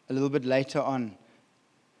a little bit later on,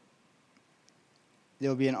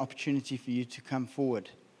 there'll be an opportunity for you to come forward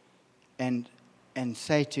and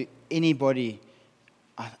say to anybody,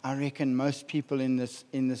 I reckon most people in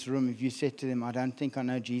this room, if you said to them, I don't think I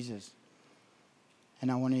know Jesus,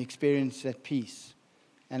 and I want to experience that peace,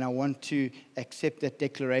 and I want to accept that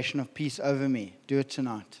declaration of peace over me, do it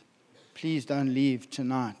tonight. Please don't leave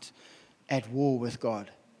tonight at war with God.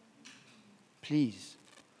 Please.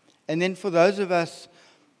 And then for those of us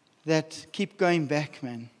that keep going back,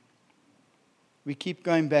 man, we keep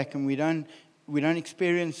going back and we don't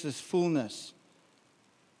experience this fullness.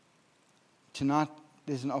 Tonight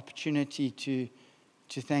there's an opportunity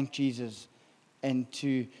to thank Jesus and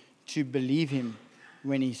to believe Him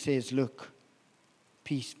when He says, look,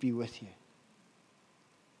 peace be with you.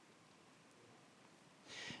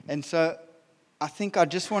 And so I think I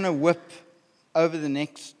just want to whip over the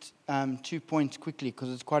next 2 points quickly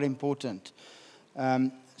because it's quite important.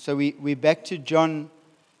 So we're back to John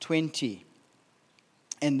 20.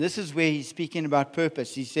 And this is where he's speaking about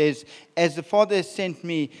purpose. He says, as the Father has sent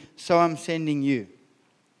me, so I'm sending you.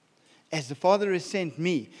 As the Father has sent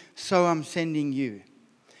me, so I'm sending you.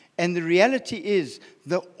 And the reality is,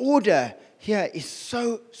 the order here is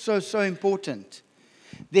so important.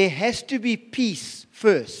 There has to be peace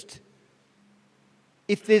first.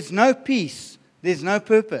 If there's no peace, there's no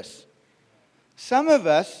purpose. Some of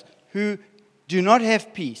us who do not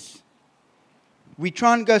have peace, we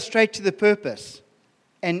try and go straight to the purpose,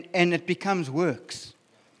 and it becomes works.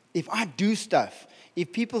 If I do stuff,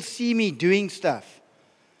 if people see me doing stuff,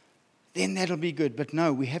 then that'll be good. But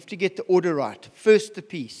no, we have to get the order right. First the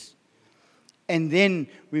peace. And then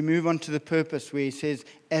we move on to the purpose where he says,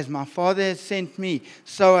 as my Father has sent me,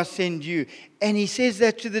 so I send you. And he says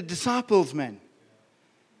that to the disciples, man.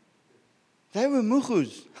 They were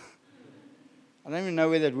muchus. I don't even know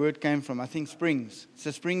where that word came from. I think springs. It's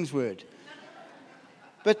a springs word.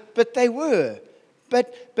 But they were.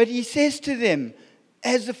 But he says to them,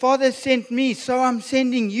 as the Father has sent me, so I'm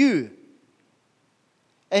sending you.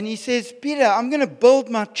 And he says, Peter, I'm going to build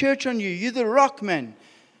my church on you. You're the rock, man.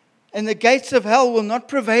 And the gates of hell will not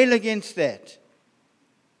prevail against that.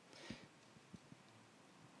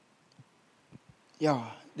 Yeah,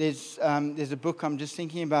 there's a book I'm just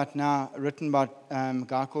thinking about now, written by a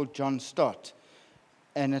guy called John Stott.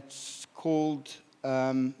 And it's called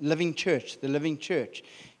Living Church, The Living Church.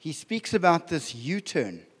 He speaks about this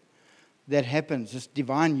U-turn that happens, this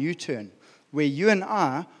divine U-turn, where you and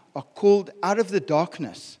I are called out of the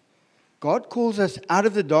darkness. God calls us out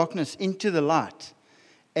of the darkness into the light.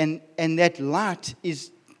 And that light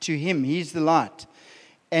is to Him. He's the light.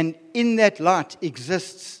 And in that light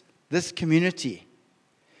exists this community.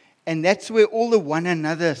 And that's where all the one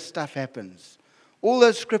another stuff happens. All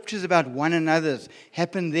those scriptures about one another's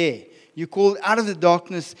happen there. You're called out of the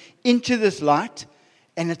darkness into this light.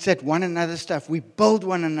 And it's that one another stuff. We build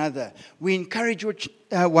one another. We encourage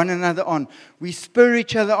one another on. We spur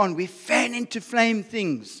each other on. We fan into flame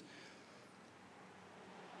things.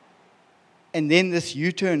 And then this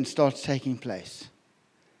U-turn starts taking place.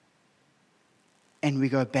 And we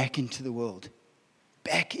go back into the world.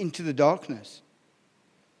 Back into the darkness.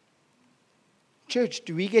 Church,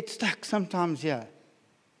 do we get stuck sometimes here?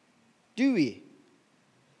 Do we?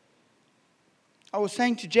 I was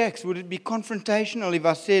saying to Jax, would it be confrontational if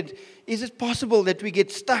I said, is it possible that we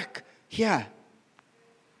get stuck here?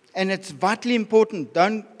 And it's vitally important.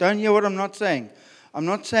 Don't hear what I'm not saying. I'm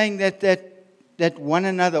not saying that one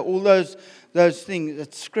another, all those things,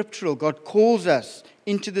 it's scriptural. God calls us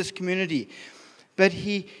into this community. But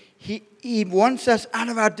He wants us out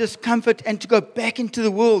of our discomfort and to go back into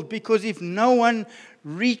the world, because if no one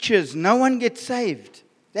reaches, no one gets saved.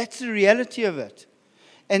 That's the reality of it.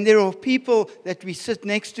 And there are people that we sit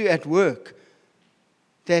next to at work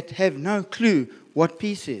that have no clue what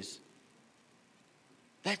peace is.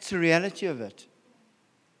 That's the reality of it.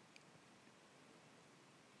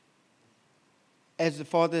 As the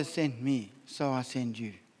Father has sent me, so I send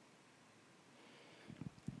you.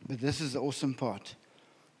 But this is the awesome part.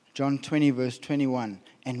 John 20, verse 21.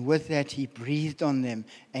 And with that, he breathed on them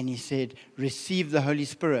and he said, receive the Holy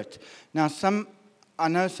Spirit. Now, I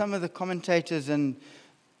know some of the commentators and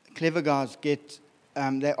clever guys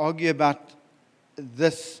they argue about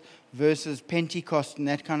this versus Pentecost and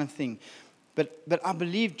that kind of thing. But I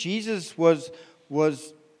believe Jesus was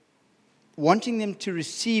wanting them to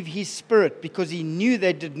receive his Spirit because he knew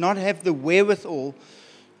they did not have the wherewithal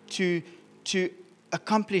to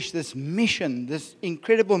accomplish this mission, this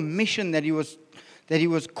incredible mission that he was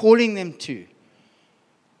calling them to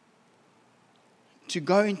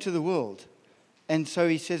go into the world. And so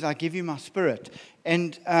he says, I give you my Spirit.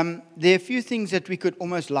 And there are a few things that we could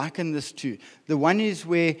almost liken this to. The one is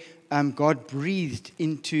where God breathed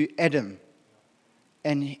into Adam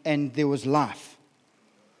and there was life.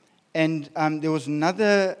 And there was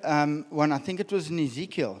another one, I think it was in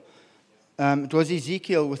Ezekiel. It was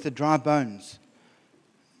Ezekiel with the dry bones,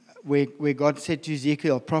 where God said to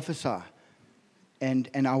Ezekiel, prophesy,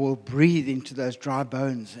 and I will breathe into those dry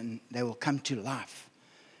bones, and they will come to life.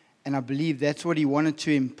 And I believe that's what he wanted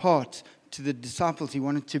to impart to the disciples. He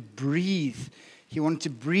wanted to breathe. He wanted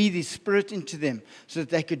to breathe his Spirit into them so that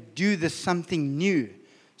they could do this something new,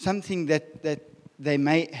 something that they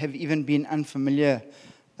may have even been unfamiliar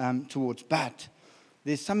towards. But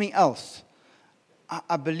there's something else.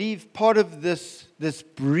 I believe part of this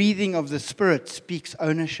breathing of the Spirit speaks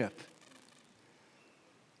ownership.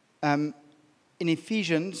 In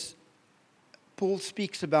Ephesians, Paul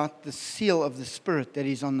speaks about the seal of the Spirit that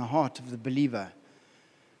is on the heart of the believer.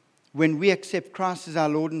 When we accept Christ as our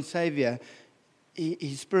Lord and Savior,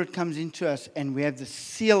 his Spirit comes into us and we have the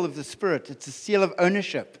seal of the Spirit. It's a seal of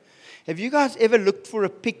ownership. Have you guys ever looked for a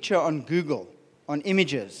picture on Google, on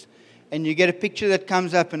images, and you get a picture that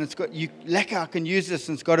comes up and it's got, I can use this,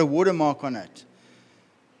 and it's got a watermark on it.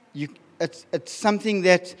 It's something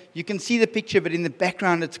that you can see the picture, but in the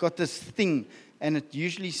background it's got this thing, and it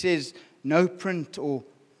usually says no print, or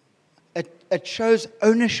it shows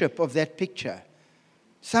ownership of that picture.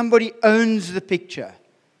 Somebody owns the picture.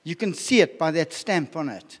 You can see it by that stamp on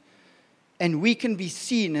it. And we can be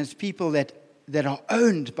seen as people that are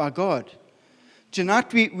owned by God.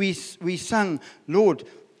 Tonight we sung, Lord,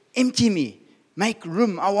 empty me, make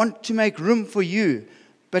room. I want to make room for you.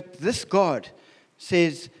 But this God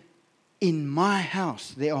says, in my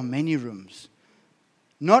house there are many rooms.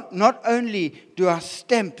 Not only do I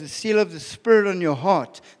stamp the seal of the Spirit on your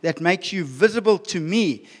heart that makes you visible to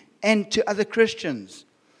me and to other Christians.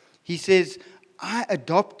 He says, I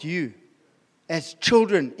adopt you as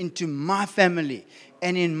children into my family.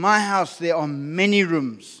 And in my house there are many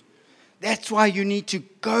rooms. That's why you need to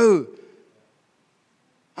go.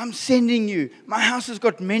 I'm sending you. My house has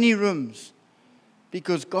got many rooms.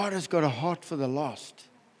 Because God has got a heart for the lost.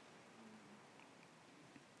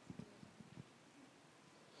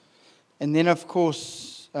 And then, of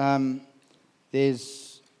course,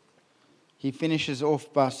 he finishes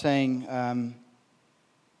off by saying,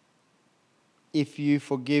 if you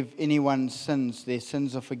forgive anyone's sins, their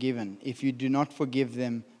sins are forgiven. If you do not forgive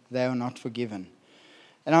them, they are not forgiven.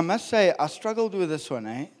 And I must say, I struggled with this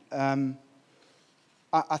one.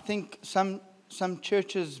 I think some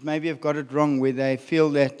churches maybe have got it wrong, where they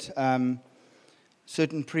feel that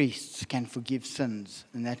certain priests can forgive sins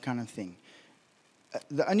and that kind of thing.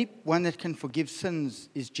 The only one that can forgive sins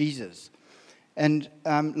is Jesus. And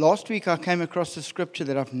last week I came across a scripture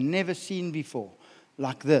that I've never seen before,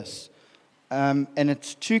 like this. And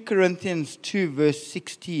it's 2 Corinthians 2, verse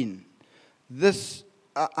 16. This,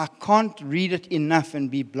 I can't read it enough and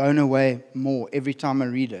be blown away more every time I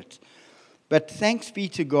read it. But thanks be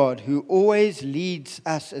to God, who always leads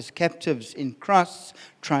us as captives in Christ's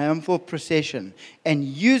triumphal procession and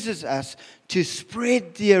uses us to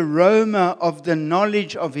spread the aroma of the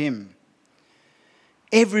knowledge of Him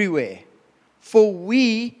everywhere. For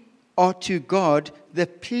we are to God the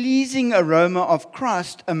pleasing aroma of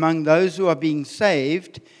Christ among those who are being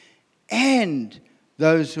saved and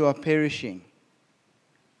those who are perishing.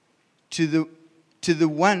 To the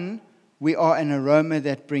one, we are an aroma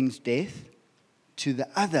that brings death. To the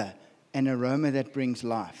other, an aroma that brings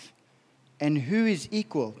life. And who is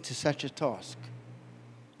equal to such a task?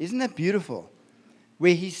 Isn't that beautiful?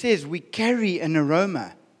 Where he says we carry an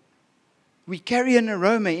aroma. We carry an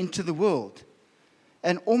aroma into the world.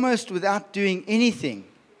 And almost without doing anything,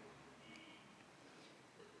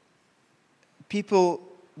 people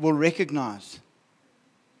will recognize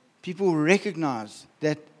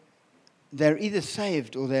that they're either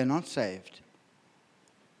saved or they're not saved.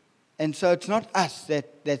 And so it's not us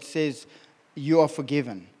that says, you are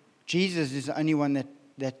forgiven. Jesus is the only one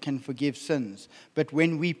that can forgive sins. But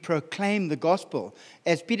when we proclaim the gospel,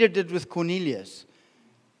 as Peter did with Cornelius,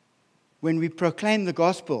 when we proclaim the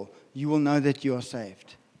gospel, you will know that you are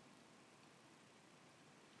saved.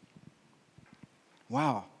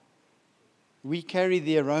 Wow. We carry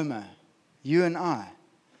the aroma, you and I.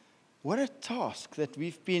 What a task that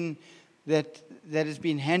that has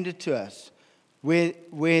been handed to us, where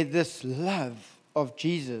this love of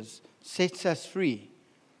Jesus sets us free.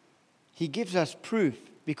 He gives us proof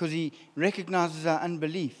because He recognizes our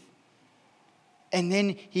unbelief. And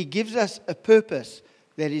then He gives us a purpose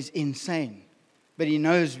that is insane. But He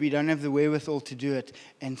knows we don't have the wherewithal to do it.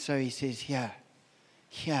 And so He says,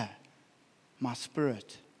 here, my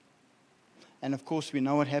Spirit. And of course, we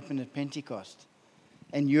know what happened at Pentecost.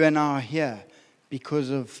 And you and I are here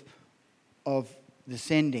because of the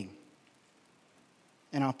sending.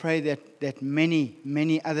 And I pray that many,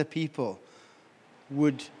 many other people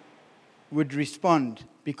would respond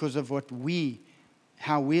because of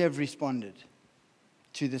how we have responded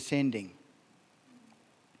to the sending.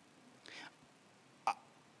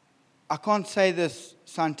 I can't say this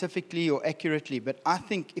scientifically or accurately, but I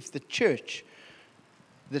think if the church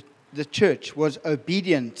was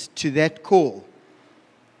obedient to that call,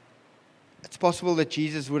 it's possible that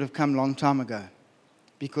Jesus would have come a long time ago,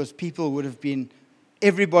 because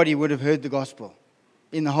everybody would have heard the gospel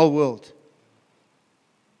in the whole world.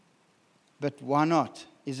 But why not?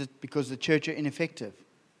 Is it because the church are ineffective?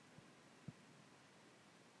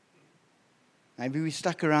 Maybe we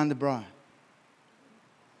stuck around the braai.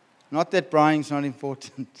 Not that braaiing's not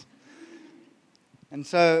important. And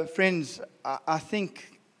so, friends, I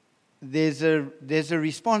think there's a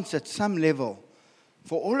response at some level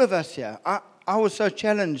for all of us here. I was so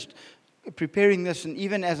challenged preparing this, and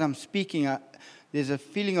even as I'm speaking, there's a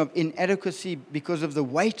feeling of inadequacy because of the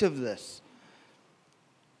weight of this.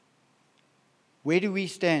 Where do we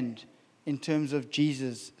stand in terms of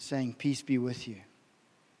Jesus saying, peace be with you?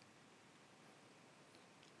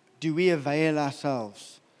 Do we avail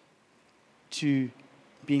ourselves to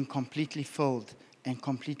being completely filled and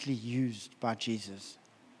completely used by Jesus?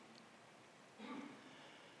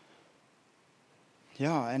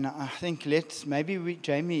 Yeah, and I think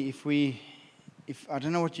Jamie, if I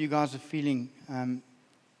don't know what you guys are feeling,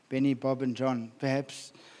 Benny, Bob, and John,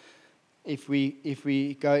 perhaps if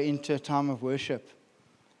we go into a time of worship,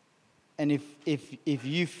 and if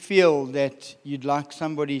you feel that you'd like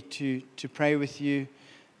somebody to pray with you,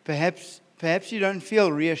 perhaps you don't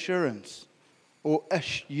feel reassurance, or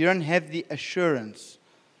you don't have the assurance,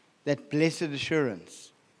 that blessed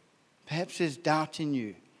assurance. Perhaps there's doubt in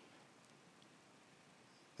you.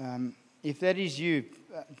 If that is you,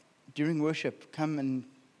 during worship, come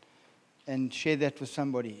and share that with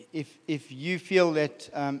somebody. If you feel that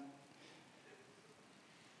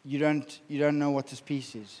you don't know what this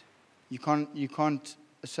peace is, you can't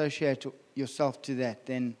associate yourself to that,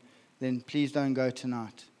 then please don't go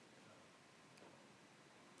tonight.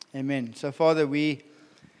 Amen. So, Father, we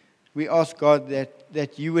ask God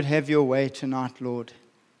that you would have your way tonight, Lord.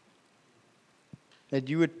 That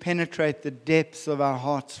you would penetrate the depths of our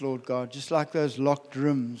hearts, Lord God, just like those locked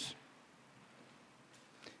rooms.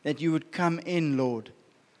 That you would come in, Lord.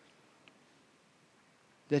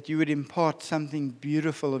 That you would impart something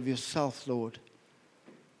beautiful of yourself, Lord.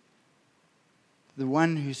 The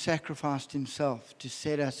one who sacrificed himself to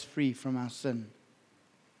set us free from our sin.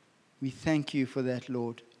 We thank you for that,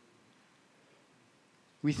 Lord.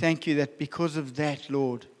 We thank you that because of that,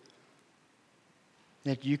 Lord,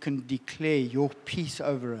 that you can declare your peace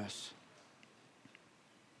over us.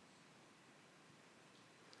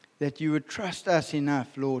 That you would trust us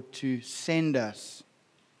enough, Lord, to send us.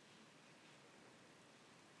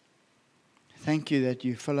 Thank you that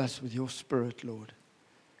you fill us with your Spirit, Lord.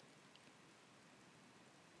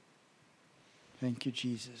 Thank you,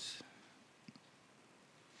 Jesus.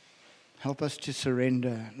 Help us to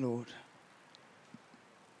surrender, Lord.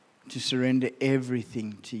 To surrender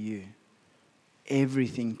everything to you.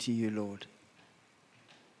 Everything to you, Lord.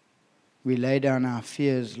 We lay down our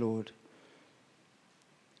fears, Lord.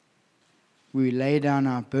 We lay down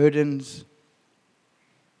our burdens.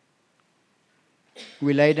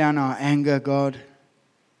 We lay down our anger, God.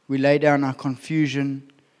 We lay down our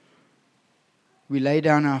confusion. We lay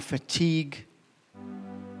down our fatigue.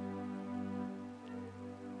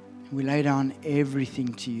 We lay down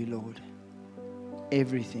everything to you, Lord.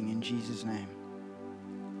 Everything in Jesus' name.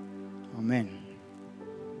 Amen.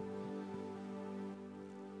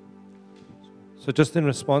 So just in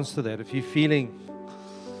response to that, if you're feeling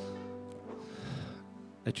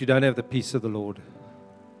that you don't have the peace of the Lord,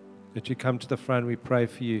 that you come to the front, we pray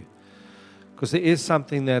for you. Because there is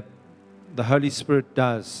something that the Holy Spirit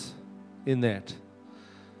does in that.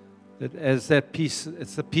 That as that peace,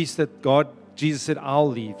 it's the peace that Jesus said, I'll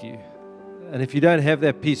leave you. And if you don't have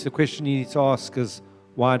that peace, the question you need to ask is,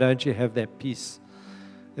 why don't you have that peace?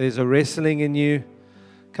 There's a wrestling in you.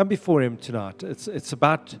 Come before Him tonight. It's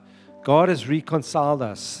about God has reconciled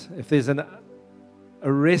us. If there's a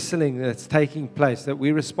wrestling that's taking place, that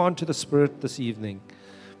we respond to the Spirit this evening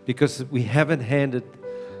because we haven't handed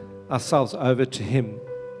ourselves over to Him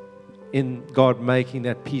in God making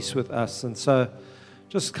that peace with us. And so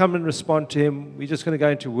just come and respond to Him. We're just going to go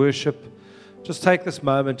into worship. Just take this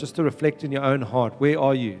moment just to reflect in your own heart. Where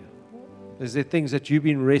are you? Is there things that you've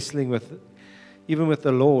been wrestling with, even with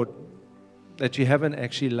the Lord, that you haven't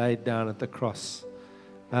actually laid down at the cross?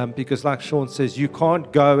 Because like Shawn says, you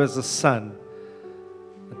can't go as a son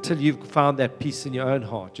until you've found that peace in your own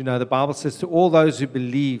heart. You know, the Bible says to all those who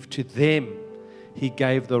believe, to them He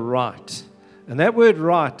gave the right. And that word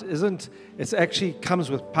right it actually comes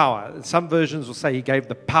with power. Some versions will say He gave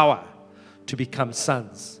the power to become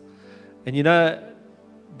sons. And you know,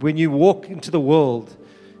 when you walk into the world,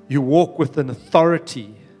 you walk with an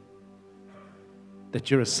authority that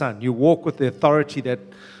you're a son. You walk with the authority that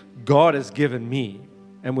God has given me,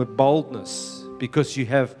 and with boldness, because you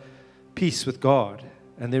have peace with God.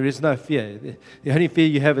 And there is no fear. The only fear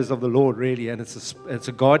you have is of the Lord, really, and it's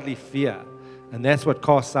a godly fear. And that's what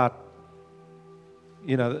casts out,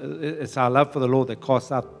 you know, it's our love for the Lord that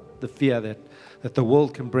casts out the fear that the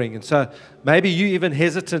world can bring. And so maybe you're even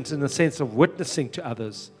hesitant in the sense of witnessing to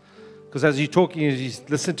others. Because as you're talking, as you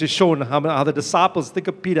listen to Shawn, how the disciples think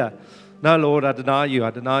of Peter. No, Lord, I deny you,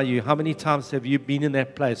 I deny you. How many times have you been in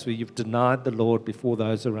that place where you've denied the Lord before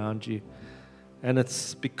those around you? And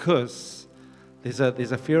it's because there's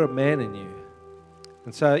a fear of man in you.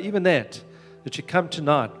 And so even that you come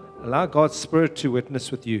tonight, allow God's Spirit to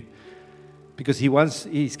witness with you. Because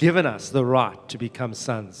He's given us the right to become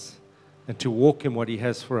sons and to walk in what He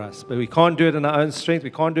has for us. But we can't do it in our own strength.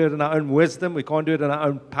 We can't do it in our own wisdom. We can't do it in our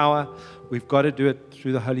own power. We've got to do it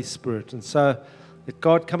through the Holy Spirit. And so let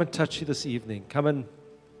God come and touch you this evening. Come and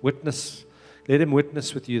witness. Let Him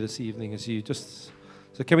witness with you this evening as you just...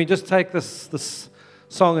 So can we just take this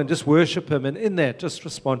song and just worship Him? And in that, just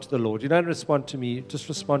respond to the Lord. You don't respond to me. Just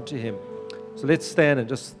respond to Him. So let's stand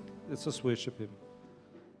and let's just worship Him.